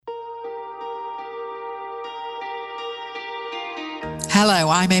Hello,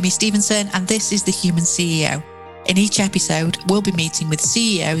 I'm Amy Stevenson, and this is The Human CEO. In each episode, we'll be meeting with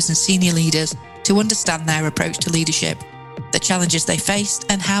CEOs and senior leaders to understand their approach to leadership, the challenges they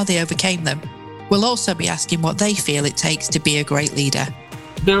faced, and how they overcame them. We'll also be asking what they feel it takes to be a great leader.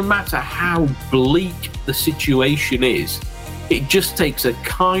 No matter how bleak the situation is, it just takes a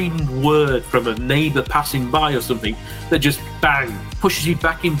kind word from a neighbour passing by or something that just, bang, pushes you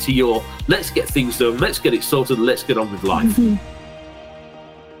back into your, let's get things done, let's get it sorted, let's get on with life. Mm-hmm.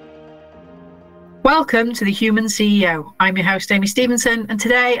 Welcome to The Human CEO. I'm your host, Amy Stevenson, and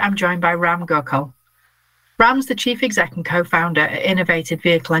today I'm joined by Ram Gokal. Ram's the Chief Exec and Co-Founder at Innervated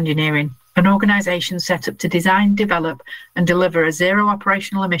Vehicle Engineering, an organisation set up to design, develop and deliver a zero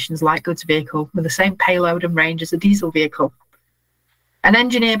operational emissions light goods vehicle with the same payload and range as a diesel vehicle. An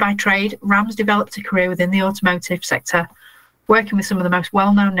engineer by trade, Ram's developed a career within the automotive sector, working with some of the most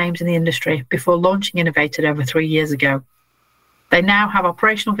well-known names in the industry before launching Innervated over 3 years ago. They now have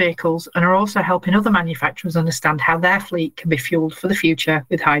operational vehicles and are also helping other manufacturers understand how their fleet can be fueled for the future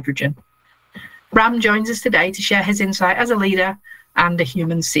with hydrogen. Ram joins us today to share his insight as a leader and a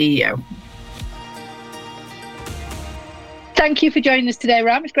human CEO. Thank you for joining us today,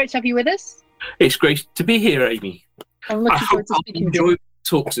 Ram. It's great to have you with us. It's great to be here, Amy. I'm looking forward to speaking with you. Enjoy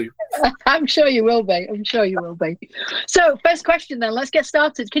talk to. I'm sure you will be. So, first question then, let's get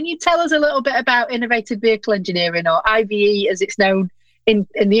started. Can you tell us a little bit about Innervated Vehicle Engineering, or IVE as it's known in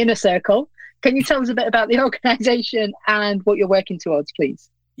the inner circle? Can you tell us a bit about the organisation and what you're working towards,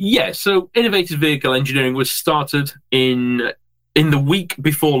 please? Yeah, so Innervated Vehicle Engineering was started in the week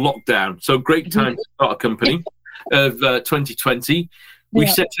before lockdown. So great time to start a company of 2020. We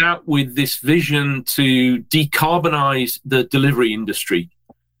set out with this vision to decarbonize the delivery industry.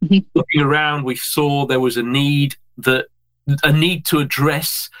 Looking around, we saw there was a need to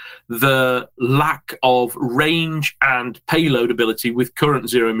address the lack of range and payload ability with current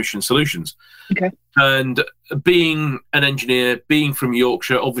zero-emission solutions. Okay. And being an engineer, being from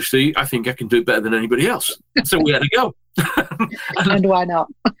Yorkshire, obviously, I think I can do it better than anybody else. So we had to go. And why not?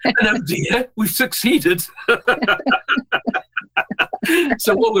 And oh dear, we've succeeded.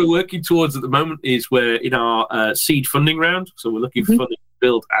 So what we're working towards at the moment is we're in our seed funding round. So we're looking for funding to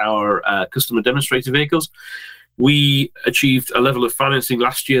build our customer demonstrator vehicles. We achieved a level of financing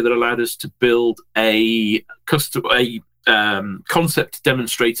last year that allowed us to build a concept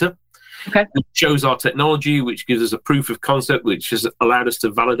demonstrator. Okay. Which shows our technology, which gives us a proof of concept, which has allowed us to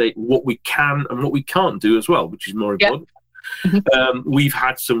validate what we can and what we can't do as well, which is more important. We've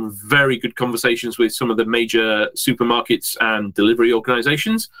had some very good conversations with some of the major supermarkets and delivery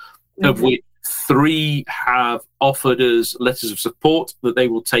organizations, of which 3 have offered us letters of support that they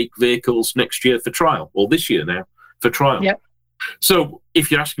will take vehicles next year for trial, or this year now for trial. Yep. So if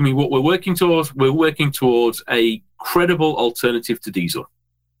you're asking me what we're working towards a credible alternative to diesel.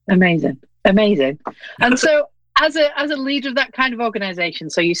 Amazing. And so as a leader of that kind of organization,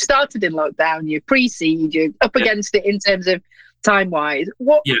 so you started in lockdown, you're pre-seed, you're up against it in terms of time-wise.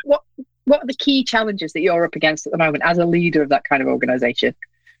 What are the key challenges that you're up against at the moment as a leader of that kind of organization?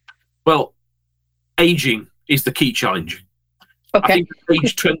 Well, aging is the key challenge. Okay. I think I've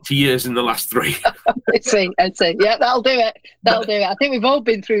aged 20 years in the last 3. I'd say. Yeah, that'll do it. I think we've all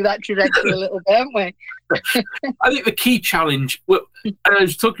been through that trajectory a little bit, haven't we? I think the key challenge, and I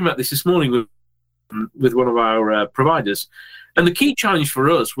was talking about this morning with one of our providers, and the key challenge for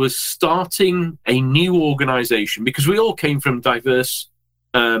us was starting a new organization, because we all came from diverse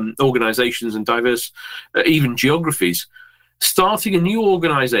organizations and diverse even geographies. Starting a new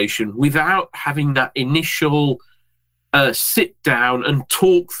organization without having that initial sit down and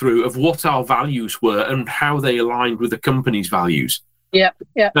talk through of what our values were and how they aligned with the company's values.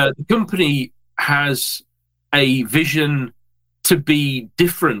 The company has a vision to be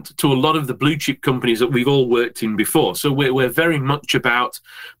different to a lot of the blue chip companies that we've all worked in before. So we're very much about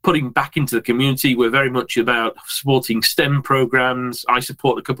putting back into the community. We're very much about supporting STEM programs. I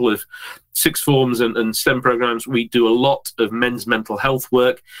support a couple of sixth forms and STEM programs. We do a lot of men's mental health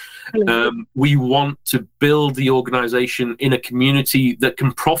work. We want to build the organization in a community that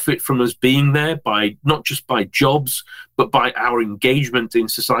can profit from us being there, by not just by jobs, but by our engagement in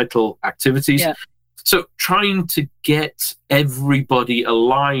societal activities. So trying to get everybody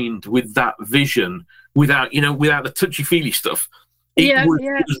aligned with that vision without the touchy-feely stuff. It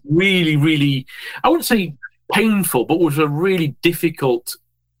was really, really, I wouldn't say painful, but was a really difficult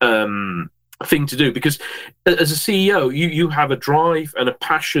thing to do, because as a CEO, you have a drive and a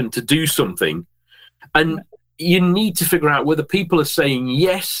passion to do something, and you need to figure out whether people are saying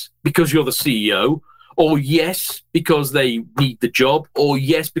yes because you're the CEO, or yes because they need the job, or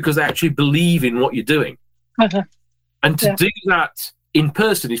yes because they actually believe in what you're doing. And to do that in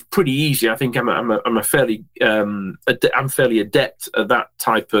person is pretty easy. I think I'm fairly adept at that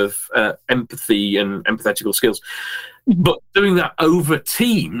type of empathy and empathetical skills. But doing that over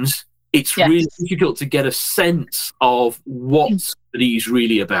Teams, it's really difficult to get a sense of what somebody's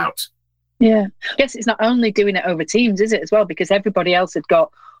really about. Yeah, I guess it's not only doing it over Teams, is it, as well? Because everybody else had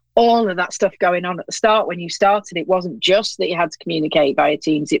got all of that stuff going on at the start. When you started, it wasn't just that you had to communicate via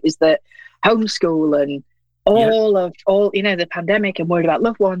Teams. It was the homeschool and the pandemic and worried about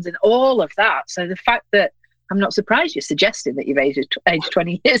loved ones and all of that. So the fact that I'm not surprised you're suggesting that you've aged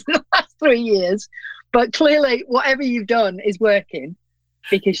 20 years in the last 3 years, but clearly whatever you've done is working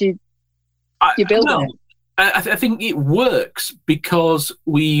because you're building it. I think it works because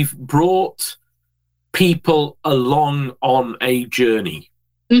we've brought people along on a journey.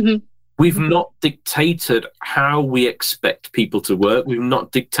 We've not dictated how we expect people to work. We've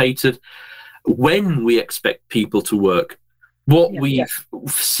not dictated when we expect people to work. What we've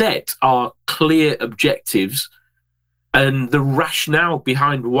set are clear objectives and the rationale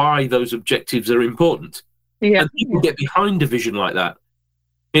behind why those objectives are important. And people get behind a vision like that.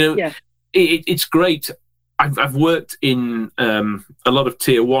 It's great. I've worked in a lot of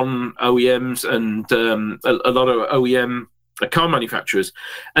tier 1 OEMs and a lot of OEM car manufacturers,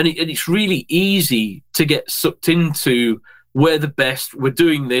 and it's really easy to get sucked into we're the best, we're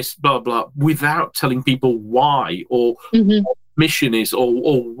doing this, blah, blah, without telling people why or what the mission is or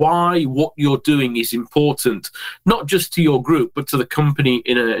why what you're doing is important, not just to your group, but to the company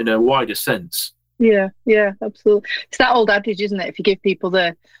in a wider sense. Yeah, absolutely. It's that old adage, isn't it? If you give people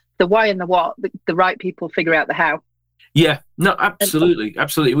the why and the what, the right people figure out the how. Yeah, no, absolutely.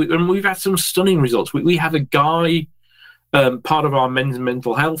 And we've had some stunning results. We have a guy, part of our men's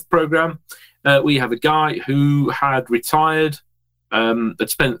mental health program, we have a guy who had retired, had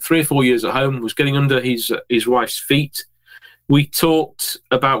spent 3 or 4 years at home, was getting under his wife's feet. We talked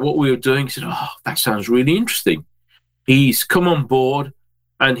about what we were doing. He said, "Oh, that sounds really interesting." He's come on board,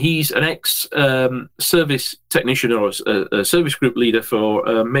 and he's an ex-service technician or a service group leader for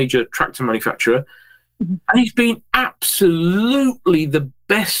a major tractor manufacturer. And he's been absolutely the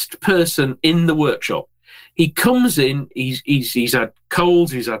best person in the workshop. He comes in, he's had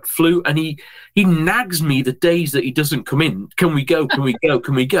colds, he's had flu, and he nags me the days that he doesn't come in. Can we go? Can we go?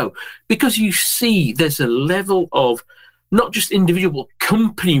 Can we go? Because you see there's a level of not just individual,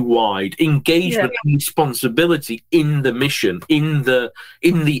 company-wide engagement and responsibility in the mission, in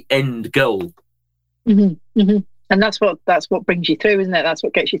the end goal. And that's what brings you through, isn't it? That's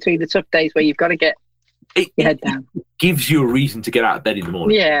what gets you through the tough days where you've got to get your head down. It gives you a reason to get out of bed in the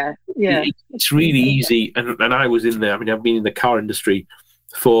morning. Yeah. It's really easy. And I was in there. I mean, I've been in the car industry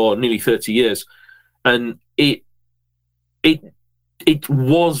for nearly 30 years, and it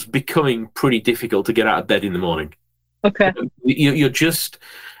was becoming pretty difficult to get out of bed in the morning. Okay. You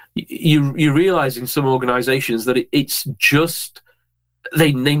realize in some organizations that it's just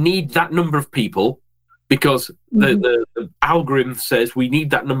they need that number of people because the algorithm says we need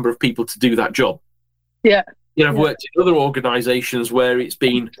that number of people to do that job. Yeah. I've worked in other organizations where it's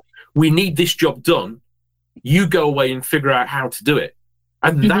been, we need this job done, you go away and figure out how to do it.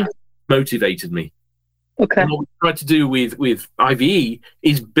 And that motivated me. Okay. And what we tried to do with IVE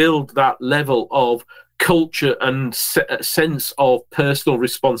is build that level of culture and sense of personal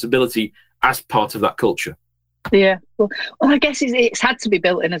responsibility as part of that culture. Yeah, well, I guess it's had to be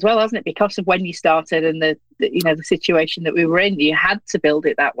built in as well, hasn't it? Because of when you started and the situation that we were in, you had to build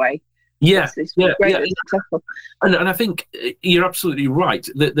it that way. It's great. Successful. And I think you're absolutely right.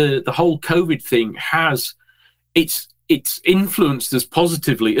 The whole COVID thing has it's influenced us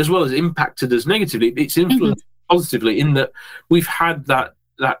positively as well as impacted us negatively. It's influenced positively in that we've had that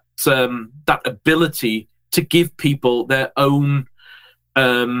ability to give people their own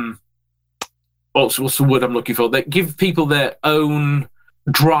what's the word I'm looking for? That give people their own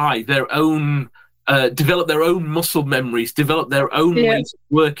drive, their own develop their own muscle memories, develop their own ways of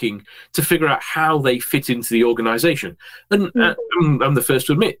working to figure out how they fit into the organization. And I'm the first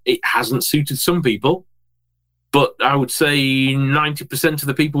to admit it hasn't suited some people, but I would say 90% of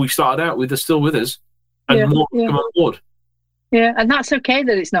the people we started out with are still with us and more come on board. Yeah, and that's okay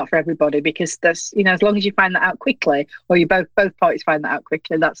that it's not for everybody, because that's, as long as you find that out quickly, or you both parties find that out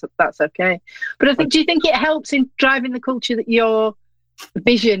quickly, that's okay. But I think, do you think it helps in driving the culture that your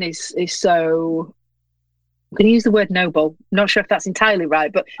vision is so, I'm going to use the word noble, I'm not sure if that's entirely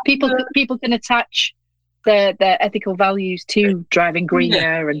right, but people can attach their ethical values to driving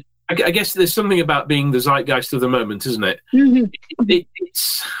greener and I guess there's something about being the zeitgeist of the moment, isn't it?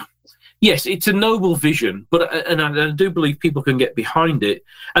 It's yes, it's a noble vision, but and I do believe people can get behind it,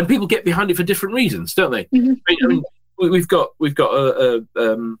 and people get behind it for different reasons, don't they? I mean, we've got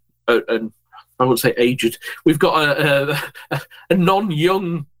I won't say aged. We've got a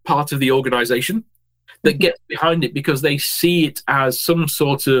non-young part of the organisation that gets behind it because they see it as some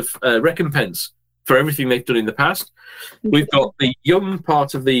sort of recompense for everything they've done in the past. We've got the young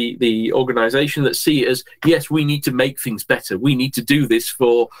part of the organisation that see it as, yes, we need to make things better. We need to do this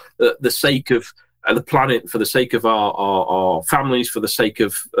for the sake of the planet, for the sake of our families, for the sake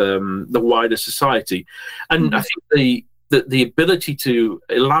of the wider society. And I think the ability to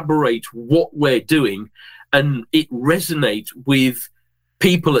elaborate what we're doing and it resonate with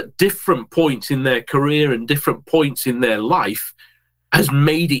people at different points in their career and different points in their life has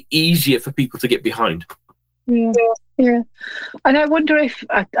made it easier for people to get behind. Yeah. And I wonder if,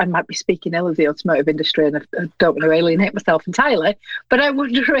 I might be speaking ill of the automotive industry and I don't want to alienate myself entirely, but I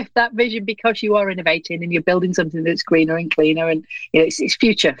wonder if that vision, because you are innovating and you're building something that's greener and cleaner and it's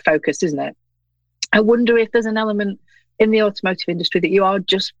future focused, isn't it? I wonder if there's an element in the automotive industry that you are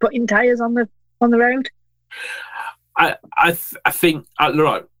just putting tyres on the road. I think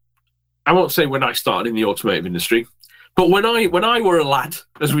right. I won't say when I started in the automotive industry, but when I were a lad,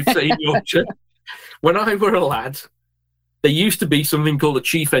 as we say in Yorkshire, when I were a lad, there used to be something called a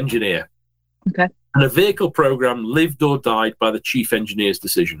chief engineer. Okay. And a vehicle program lived or died by the chief engineer's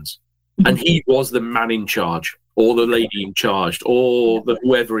decisions. And he was the man in charge, or the lady in charge, or the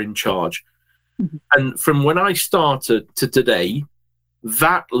whoever in charge. And from when I started to today,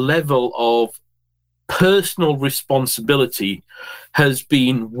 that level of personal responsibility has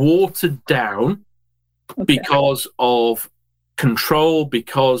been watered down because of control,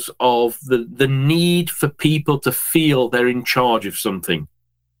 because of the need for people to feel they're in charge of something.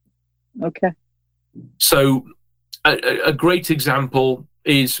 Okay. So a great example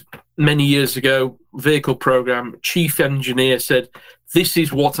is many years ago, vehicle program, chief engineer said, this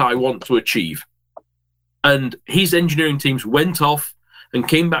is what I want to achieve. And his engineering teams went off and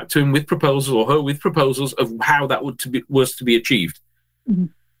came back to him with proposals, or her with proposals of how that was to be achieved.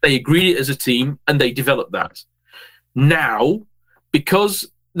 They agreed it as a team and they developed that. Now, because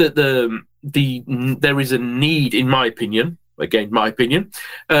there is a need, in my opinion, again, my opinion,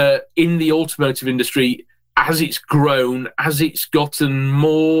 in the automotive industry, as it's grown, as it's gotten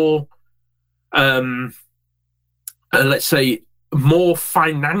more, let's say, more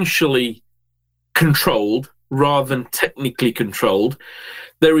financially controlled rather than technically controlled,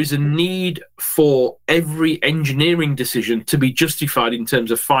 there is a need for every engineering decision to be justified in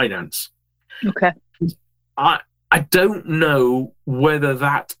terms of finance. Okay. I don't know whether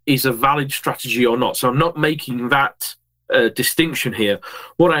that is a valid strategy or not. So I'm not making that distinction here.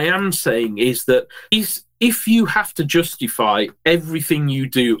 What I am saying is that if you have to justify everything you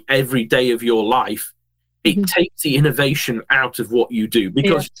do every day of your life, it takes the innovation out of what you do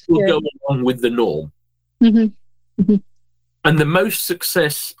because it will go along with the norm. And the most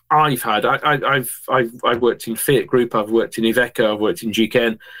success I've had, I've worked in Fiat Group, I've worked in Iveco, I've worked in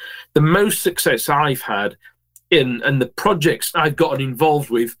GKN. The most success I've had and the projects I've gotten involved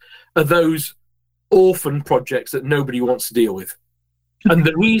with are those orphan projects that nobody wants to deal with. And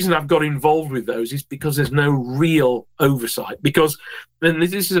the reason I've got involved with those is because there's no real oversight. Because, and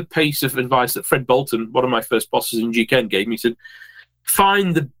this is a piece of advice that Fred Bolton, one of my first bosses in GKN, gave me. He said,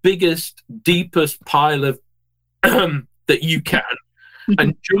 find the biggest, deepest pile of that you can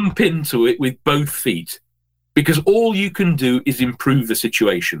and jump into it with both feet. Because all you can do is improve the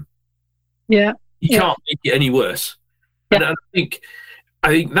situation. Yeah. You can't make it any worse. And I think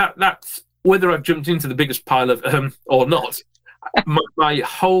that's whether I've jumped into the biggest pile of or not. My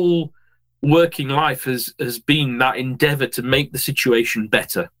whole working life has been that endeavour to make the situation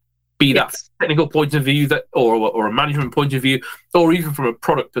better, be that from a technical point of view, that or a management point of view, or even from a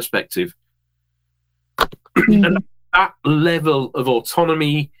product perspective. And that level of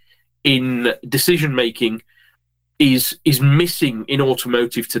autonomy in decision making is missing in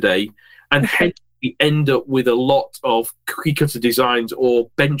automotive today, and hence we end up with a lot of cookie cutter designs or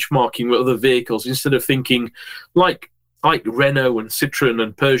benchmarking with other vehicles instead of thinking like Renault and Citroën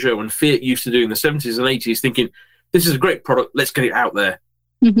and Peugeot and Fiat used to do in the 70s and 80s, thinking, this is a great product, let's get it out there.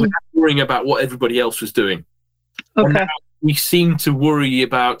 Without worrying about what everybody else was doing. Okay. We seem to worry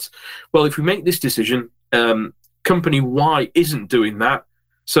about, well, if we make this decision, company Y isn't doing that,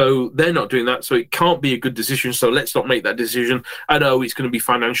 so they're not doing that, so it can't be a good decision, so let's not make that decision. And it's going to be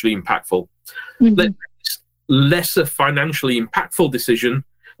financially impactful. Let's make this lesser financially impactful decision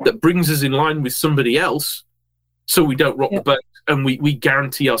that brings us in line with somebody else, so we don't rock the boat, and we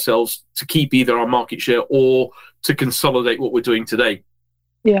guarantee ourselves to keep either our market share or to consolidate what we're doing today.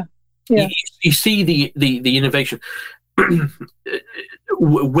 You see the innovation.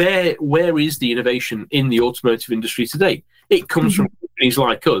 where is the innovation in the automotive industry today? It comes from companies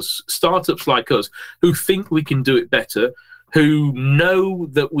like us, startups like us, who think we can do it better, who know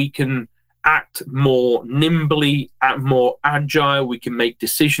that we can act more nimbly, act more agile, we can make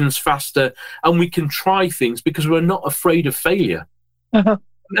decisions faster, and we can try things because we're not afraid of failure.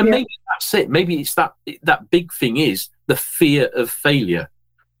 And maybe that's it. Maybe it's that big thing is the fear of failure.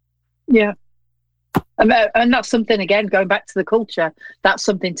 Yeah. And that's something, again, going back to the culture, that's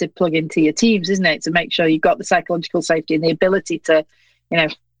something to plug into your teams, isn't it? To make sure you've got the psychological safety and the ability to,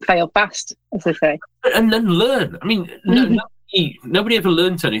 fail fast, as they say. And then learn. I mean, nobody ever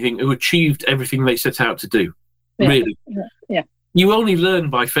learned anything who achieved everything they set out to do, really. Yeah. You only learn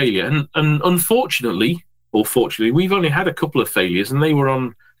by failure. And unfortunately, or fortunately, we've only had a couple of failures, and they were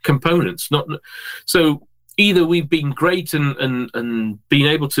on components. So either we've been great and been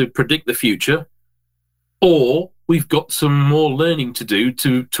able to predict the future, or we've got some more learning to do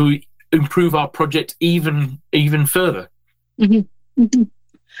to improve our project even further.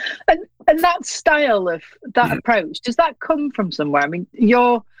 And that style of that approach, does that come from somewhere? I mean,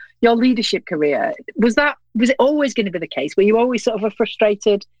 your leadership career, was it always going to be the case? Were you always sort of a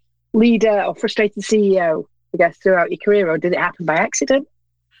frustrated leader or frustrated CEO, I guess, throughout your career, or did it happen by accident?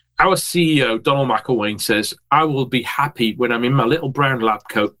 Our CEO, Donald McElwain, says, I will be happy when I'm in my little brown lab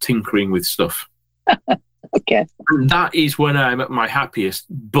coat tinkering with stuff. Okay. And that is when I'm at my happiest.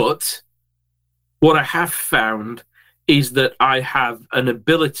 But what I have found is that I have an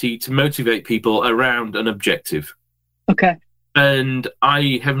ability to motivate people around an objective. Okay. And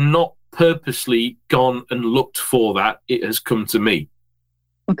I have not purposely gone and looked for that. It has come to me.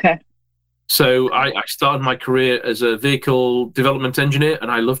 Okay. So I started my career as a vehicle development engineer, and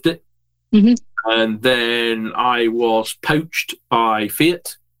I loved it. And then I was poached by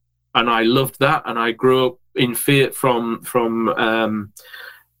Fiat, and I loved that. And I grew up in Fiat from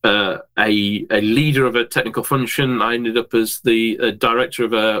a leader of a technical function. I ended up as the director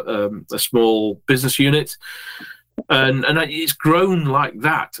of a small business unit, and it's grown like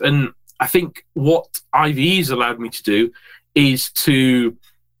that. And I think what IVE has allowed me to do is to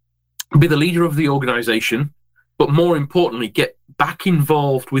be the leader of the organization, but more importantly, get back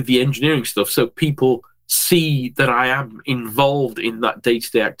involved with the engineering stuff so people see that I am involved in that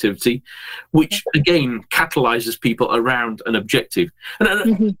day-to-day activity, which again catalyzes people around an objective.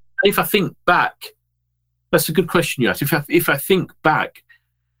 And if I think back, that's a good question you asked. If I think back,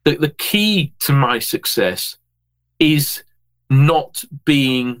 the key to my success is not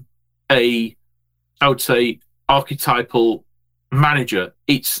being I would say, archetypal manager.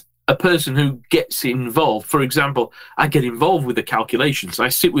 It's a person who gets involved. For example, I get involved with the calculations. I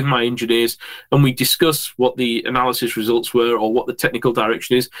sit with my engineers and we discuss what the analysis results were or what the technical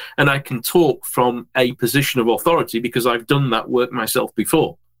direction is, and I can talk from a position of authority because I've done that work myself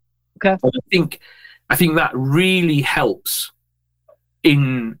before. Okay. And I think that really helps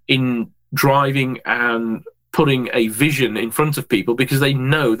in driving and putting a vision in front of people because they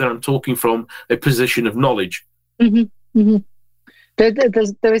know that I'm talking from a position of knowledge. There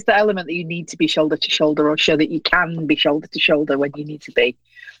is the element that you need to be shoulder to shoulder, or show that you can be shoulder to shoulder when you need to be.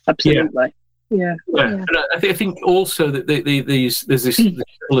 Absolutely. Yeah. And I think also that there's this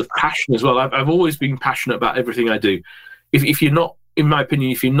level of passion as well. I've always been passionate about everything I do. If you're not, in my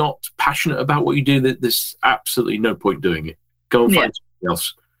opinion, if you're not passionate about what you do, there's absolutely no point doing it. Go and find something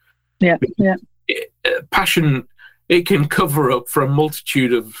else. Passion, it can cover up for a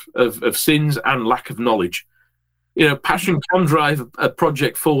multitude of sins and lack of knowledge. Passion can drive a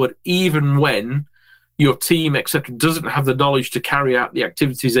project forward even when your team, etc., doesn't have the knowledge to carry out the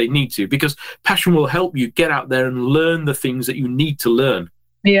activities they need to, because passion will help you get out there and learn the things that you need to learn.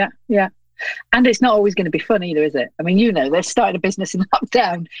 Yeah. And it's not always going to be fun either, is it? I mean, they're starting a business in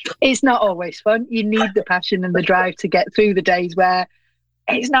lockdown. It's not always fun. You need the passion and the drive to get through the days where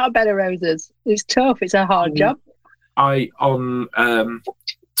it's not a bed of roses. It's tough. It's a hard job. On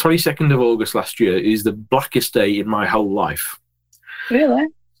 22nd of August last year is the blackest day in my whole life. Really?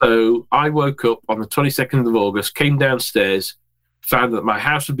 So I woke up on the 22nd of August, came downstairs, found that my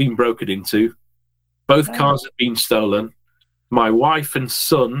house had been broken into, both cars had been stolen, my wife and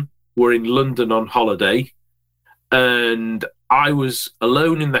son were in London on holiday, and I was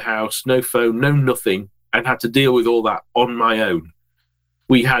alone in the house, no phone, no nothing, and had to deal with all that on my own.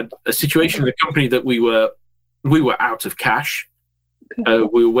 We had a situation in the company that we were out of cash.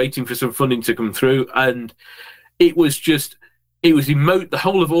 We were waiting for some funding to come through, and the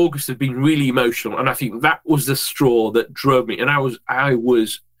whole of August had been really emotional, and I think that was the straw that drove me. And I was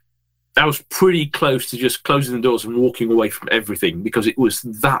pretty close to just closing the doors and walking away from everything because it was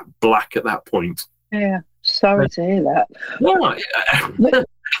that black at that point. Yeah, Sorry to hear that. No,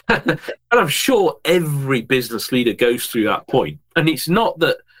 and I'm sure every business leader goes through that point. And it's not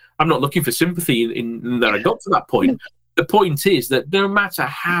that I'm not looking for sympathy in that I got to that point. The point is that no matter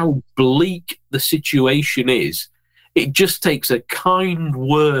how bleak the situation is, it just takes a kind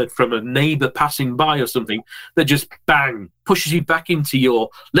word from a neighbour passing by or something that just bang pushes you back into your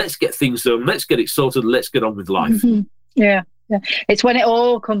let's get things done, let's get it sorted, let's get on with life. Mm-hmm. Yeah. It's when it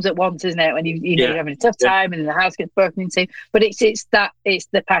all comes at once, isn't it? When you're having a tough time and the house gets broken into. But it's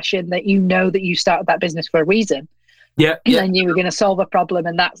the passion that you know that you started that business for a reason. Yeah. And you were going to solve a problem,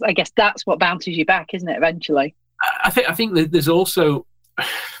 and I guess that's what bounces you back, isn't it? Eventually. I think that there's also.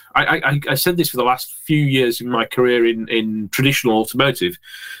 I said this for the last few years in my career in traditional automotive,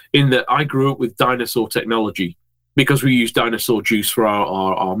 in that I grew up with dinosaur technology because we use dinosaur juice for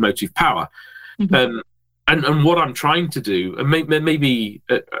our motive power. Mm-hmm. And what I'm trying to do, and maybe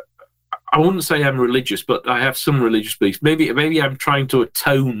I wouldn't say I'm religious, but I have some religious beliefs. Maybe I'm trying to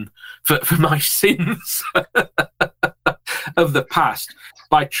atone for my sins of the past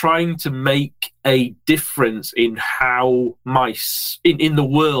by trying to make a difference in how in the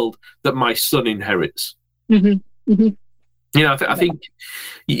world that my son inherits. Mm-hmm. Mm-hmm. You know, I think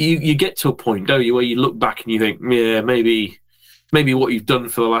you get to a point, don't you, where you look back and you think, yeah, maybe what you've done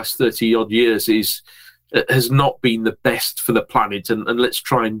for the last 30 odd years has not been the best for the planet, and let's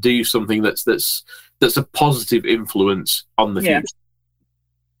try and do something that's a positive influence on the future.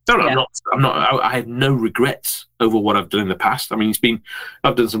 No, I have no regrets over what I've done in the past. I mean,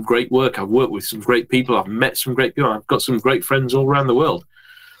 I've done some great work. I've worked with some great people. I've met some great people. I've got some great friends all around the world.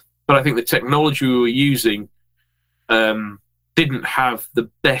 But I think the technology we were using didn't have the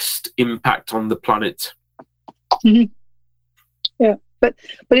best impact on the planet. Mm-hmm. Yeah, but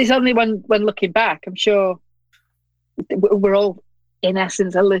it's only when looking back, I'm sure we're all, in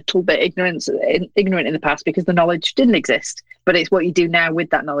essence, a little bit ignorant in the past because the knowledge didn't exist. But it's what you do now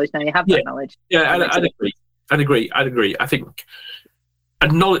with that knowledge. Now you have that knowledge. Yeah, I'd agree. I think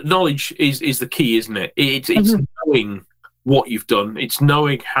knowledge is the key, isn't it? It's knowing what you've done. It's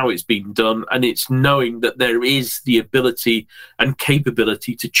knowing how it's been done, and it's knowing that there is the ability and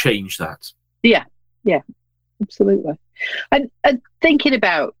capability to change that. Yeah, absolutely. And thinking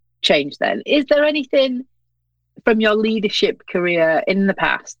about change, then, is there anything from your leadership career in the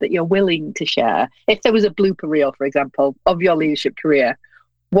past that you're willing to share? If there was a blooper reel, for example, of your leadership career,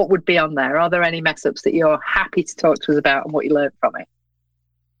 what would be on there? Are there any mess ups that you're happy to talk to us about and what you learned from it?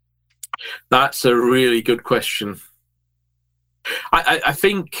 That's a really good question. I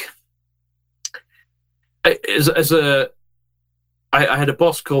think I had a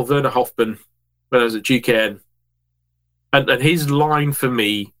boss called Werner Hoffman when I was at GKN, and his line for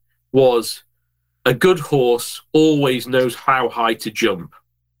me was, a good horse always knows how high to jump.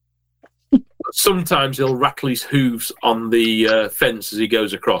 Sometimes he'll rattle his hooves on the fence as he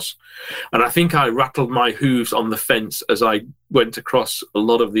goes across. And I think I rattled my hooves on the fence as I went across a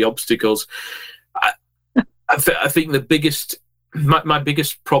lot of the obstacles. I think my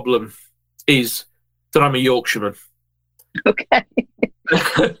biggest problem is that I'm a Yorkshireman. Okay.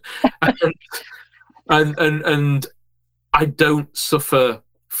 and I don't suffer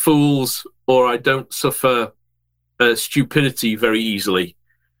fools, or I don't suffer stupidity very easily.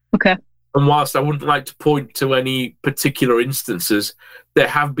 Okay. And whilst I wouldn't like to point to any particular instances, there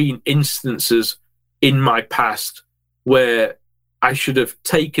have been instances in my past where I should have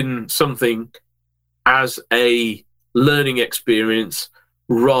taken something as a learning experience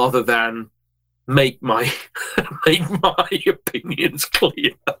rather than make my opinions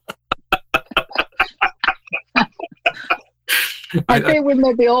clear. I think we've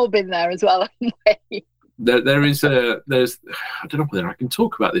maybe all been there as well. There's I don't know whether I can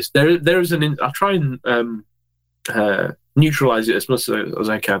talk about this. I'll try and neutralize it as much as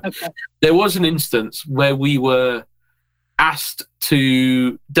I can. Okay. There was an instance where we were asked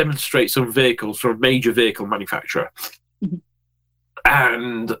to demonstrate some vehicles from a major vehicle manufacturer. Mm-hmm.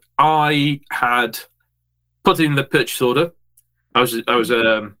 And I had put in the purchase order. I was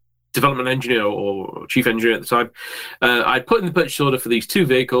a development engineer or chief engineer at the time. I put in the purchase order for these two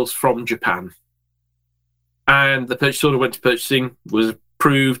vehicles from Japan. And the purchase order went to purchasing, was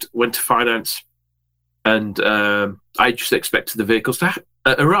approved, went to finance, and I just expected the vehicles to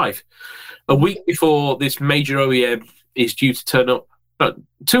arrive. A week before this major OEM is due to turn up,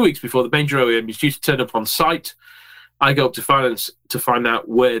 2 weeks before the major OEM is due to turn up on site, I go up to finance to find out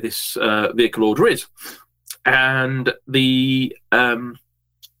where this vehicle order is. And the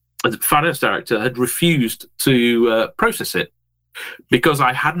finance director had refused to process it because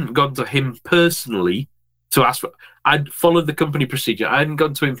I hadn't gone to him personally to ask for. I'd followed the company procedure. I hadn't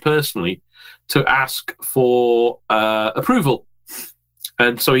gone to him personally to ask for approval.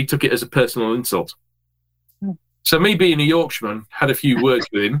 And so he took it as a personal insult. So me being a Yorkshireman, had a few words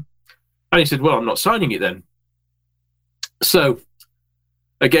with him, and he said, well, I'm not signing it then. So,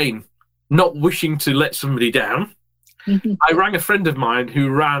 again, not wishing to let somebody down, I rang a friend of mine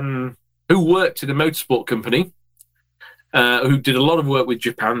who worked in a motorsport company, who did a lot of work with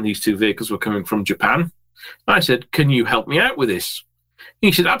Japan. These two vehicles were coming from Japan. I said, can you help me out with this?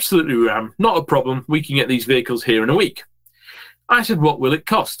 He said, absolutely, Ram, not a problem. We can get these vehicles here in a week. I said, what will it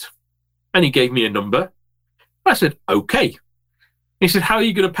cost? And he gave me a number. I said, okay. He said, how are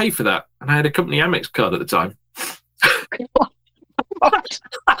you going to pay for that? And I had a company Amex card at the time.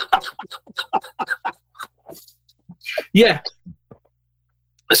 Yeah.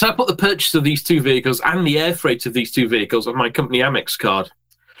 So I put the purchase of these two vehicles and the air freight of these two vehicles on my company Amex card.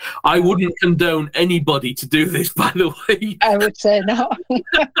 I wouldn't condone anybody to do this, by the way. I would say not.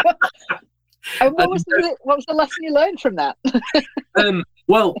 And what was the lesson you learned from that?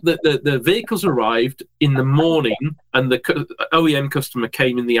 Well, the vehicles arrived in the morning, and the OEM customer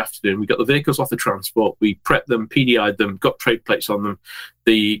came in the afternoon. We got the vehicles off the transport. We prepped them, PDI'd them, got trade plates on them.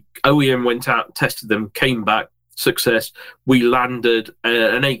 The OEM went out, tested them, came back, success. We landed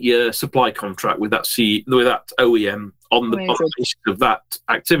an 8-year supply contract with that OEM on the basis of that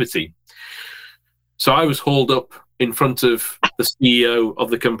activity. So I was hauled up in front of the CEO of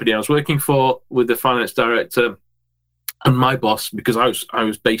the company I was working for, with the finance director and my boss, because I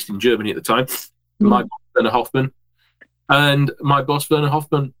was based in Germany at the time, my boss, Werner Hoffman. And my boss, Werner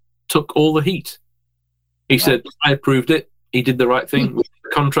Hoffman, took all the heat. He said, I approved it. He did the right thing with the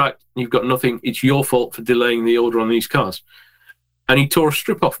contract. You've got nothing. It's your fault for delaying the order on these cars. And he tore a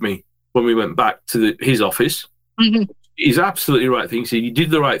strip off me when we went back to his office. He's absolutely right thing. He said, you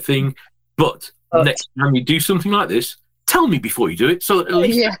did the right thing, but next time you do something like this, tell me before you do it, so that at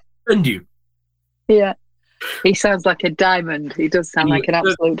least I defend you. Yeah. He sounds like a diamond. He does sound like an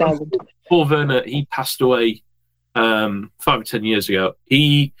absolute diamond. Poor Werner, he passed away 5 or 10 years ago.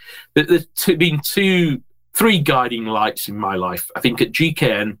 There's been 3 guiding lights in my life. I think at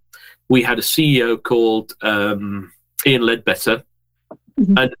GKN, we had a CEO called Ian Ledbetter,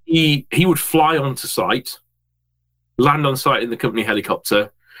 and he would fly onto site, land on site in the company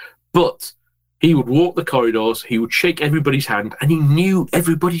helicopter, but he would walk the corridors, he would shake everybody's hand, and he knew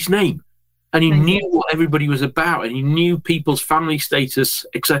everybody's name, and he knew what everybody was about, and he knew people's family status,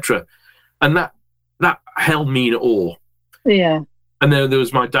 etc. And that held me in awe. Yeah. And then there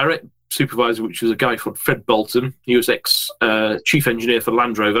was my direct supervisor, which was a guy called Fred Bolton. He was ex-chief engineer for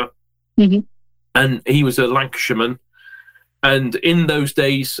Land Rover, and he was a Lancashireman. And in those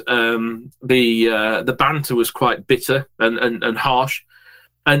days, the banter was quite bitter and harsh.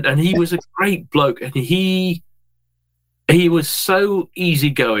 And he was a great bloke, and he was so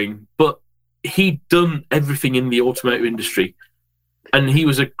easygoing, but he'd done everything in the automotive industry, and he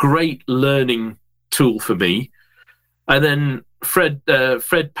was a great learning tool for me. And then Fred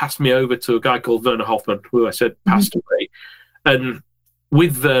passed me over to a guy called Werner Hoffman, who I said passed away. And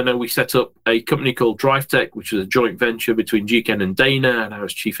with Werner, we set up a company called DriveTech, which was a joint venture between GKN and Dana, and I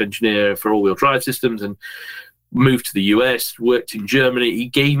was chief engineer for all-wheel drive systems, and moved to the US, worked in Germany. He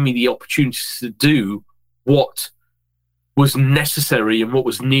gave me the opportunity to do what was necessary and what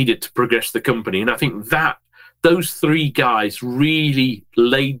was needed to progress the company. And I think that those 3 guys really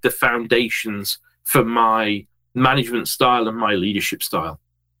laid the foundations for my management style and my leadership style.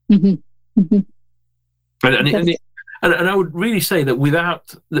 And I would really say that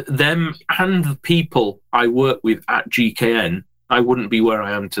without them and the people I work with at GKN, I wouldn't be where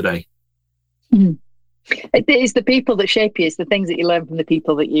I am today. It is the people that shape you. It's the things that you learn from the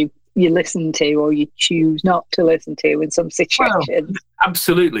people that you listen to, or you choose not to listen to in some situations. Well,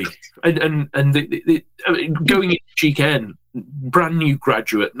 absolutely. And going into GKN, brand new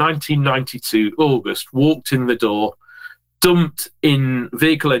graduate, 1992 August, walked in the door, dumped in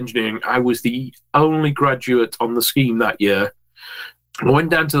vehicle engineering. I was the only graduate on the scheme that year. I went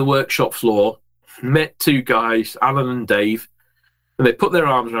down to the workshop floor, met 2 guys, Alan and Dave. And they put their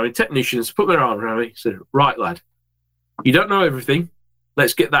arms around me, technicians put their arms around me, said, right, lad, you don't know everything.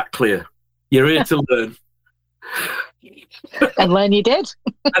 Let's get that clear. You're here to learn. And learn you did.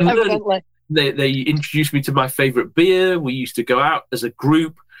 And learn. They introduced me to my favourite beer. We used to go out as a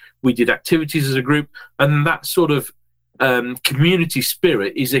group. We did activities as a group. And that sort of community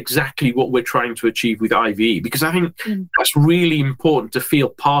spirit is exactly what we're trying to achieve with IVE, because I think that's really important, to feel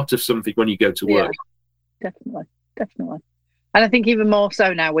part of something when you go to work. Yeah, definitely. And I think even more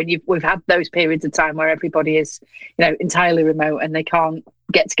so now when we've had those periods of time where everybody is, entirely remote and they can't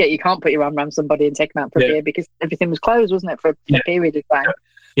get together. You can't put your arm around somebody and take them out for a beer because everything was closed, wasn't it, for a period of time?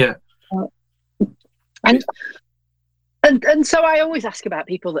 Yeah. And so I always ask about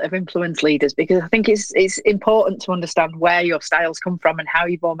people that have influenced leaders, because I think it's important to understand where your styles come from and how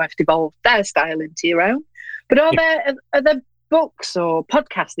you've almost evolved their style into your own. But are there books or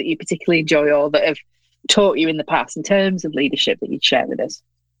podcasts that you particularly enjoy or that have taught you in the past in terms of leadership that you'd share with us?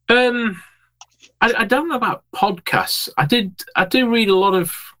 I don't know about podcasts. I do read a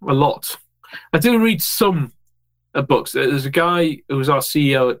lot. I do read some books. There's a guy who was our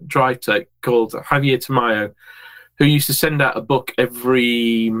CEO at DriveTech called Javier Tamayo, who used to send out a book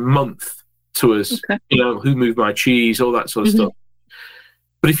every month to us. Okay. Who Moved My Cheese, all that sort of stuff.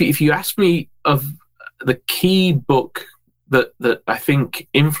 But if you ask me of the key book that I think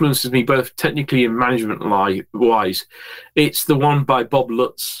influences me both technically and management wise, it's the one by Bob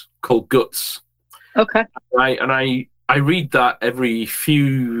Lutz called Guts. Okay. I read that every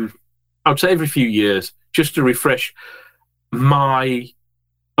few years, just to refresh my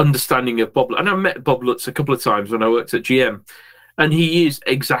understanding of Bob. And I met Bob Lutz a couple of times when I worked at GM, and he is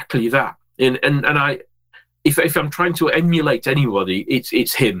exactly that. And if I'm trying to emulate anybody,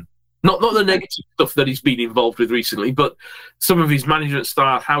 it's him. Not the negative stuff that he's been involved with recently, but some of his management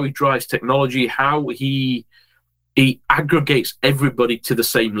style, how he drives technology, how he aggregates everybody to the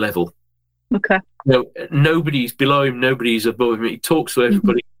same level. Okay. Nobody's below him, nobody's above him. He talks to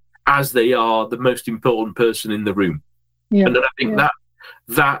everybody as they are the most important person in the room. Yeah. And then I think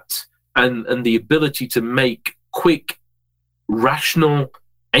that and the ability to make quick, rational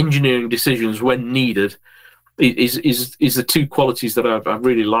engineering decisions when needed is the two qualities that I've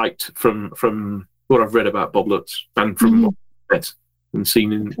really liked from what I've read about Bob Lutz and from what I've met and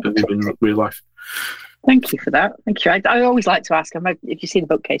seen in real life. Thank you for that. Thank you. I always like to ask, if you see the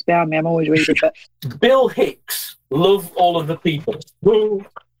bookcase behind me, I'm always reading. But Bill Hicks, Love All of the People.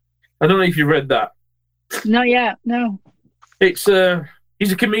 I don't know if you read that. Not yet, no. He's a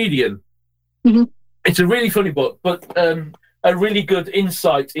comedian. It's a really funny book, but a really good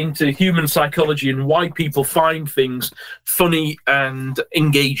insight into human psychology and why people find things funny and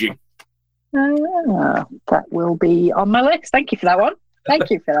engaging. That will be on my list. Thank you for that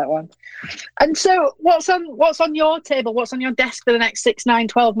one. And so what's on your table? What's on your desk for the next 6, 9,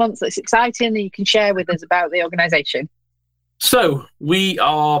 12 months that's exciting that you can share with us about the organisation? So we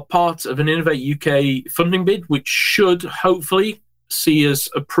are part of an Innovate UK funding bid, which should hopefully see us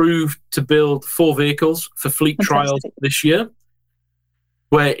approved to build 4 vehicles for fleet trials this year.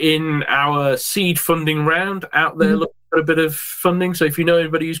 We're in our seed funding round out there looking for a bit of funding. So if you know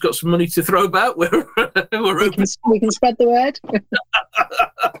anybody who's got some money to throw about, we're open. We can spread the word.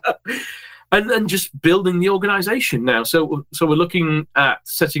 And then just building the organisation now. So we're looking at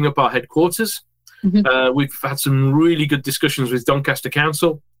setting up our headquarters. We've had some really good discussions with Doncaster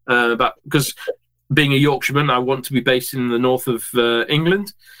Council because being a Yorkshireman, I want to be based in the north of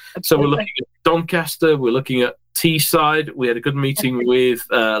England. So we're looking at Doncaster, we're looking at Teesside. We had a good meeting with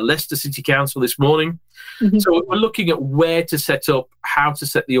Leicester City Council this morning. So we're looking at where to set up, how to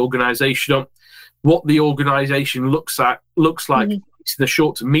set the organisation up, what the organisation looks like in the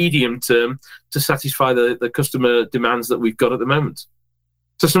short to medium term to satisfy the customer demands that we've got at the moment.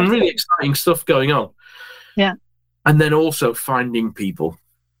 So some really exciting stuff going on. Yeah. And then also finding people.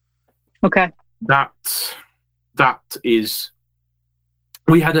 Okay. That is,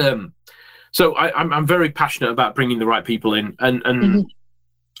 we had so I'm very passionate about bringing the right people in, and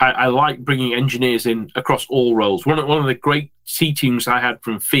I like bringing engineers in across all roles. One of the great teachings I had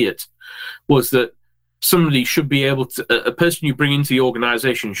from Fiat was that somebody should be able to, a person you bring into the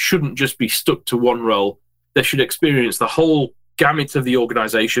organization shouldn't just be stuck to one role. They should experience the whole gamut of the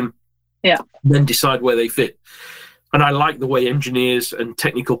organization, then decide where they fit. And I like the way engineers and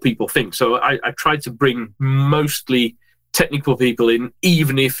technical people think. So I try to bring mostly technical people in,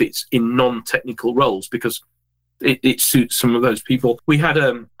 even if it's in non-technical roles, because it suits some of those people. We had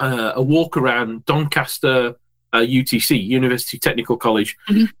a walk around Doncaster UTC, University Technical College,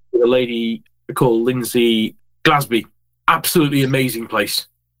 with a lady called Lindsay Glasby. Absolutely amazing place.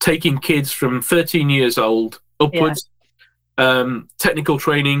 Taking kids from 13 years old upwards, technical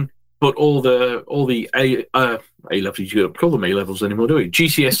training, but all the A levels, you don't call them A levels anymore, do we?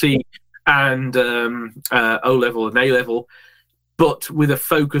 GCSE and O level and A level, but with a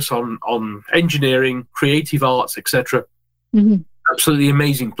focus on engineering, creative arts, etc. Absolutely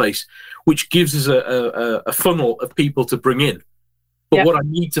amazing place, which gives us a funnel of people to bring in. But what I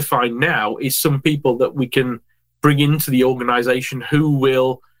need to find now is some people that we can bring into the organisation who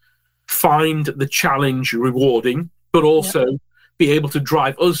will find the challenge rewarding, but also be able to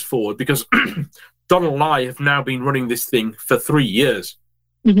drive us forward, because Donald and I have now been running this thing for 3 years.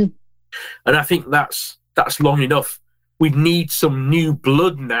 Mm-hmm. And I think that's long enough. We need some new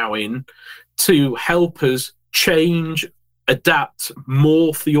blood now in to help us change, adapt,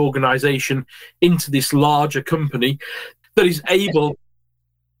 morph the organization into this larger company that is able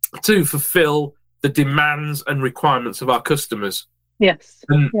to fulfill the demands and requirements of our customers. Yes.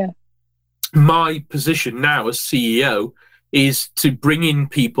 And my position now as CEO is to bring in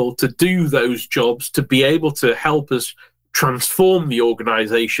people to do those jobs, to be able to help us transform the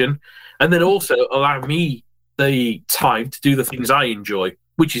organization, and then also allow me the time to do the things I enjoy,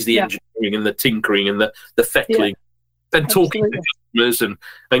 which is the engineering and the tinkering and the feckling, and talking to customers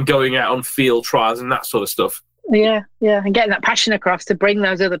and going out on field trials and that sort of stuff. Yeah, and getting that passion across to bring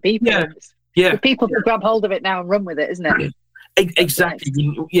those other people. The people to grab hold of it now and run with it, isn't it?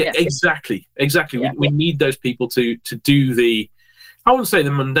 Exactly. Exactly. We need those people to do the, I wouldn't say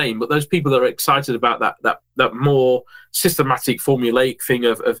the mundane, but those people that are excited about that more systematic, formulaic thing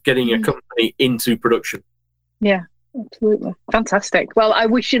of getting a company into production. Yeah, absolutely. Fantastic. Well, I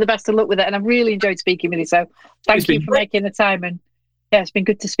wish you the best of luck with it, and I've really enjoyed speaking with you. So thank you for making the time, and it's been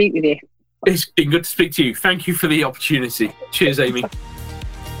good to speak with you. It's been good to speak to you. Thank you for the opportunity. Cheers, Amy.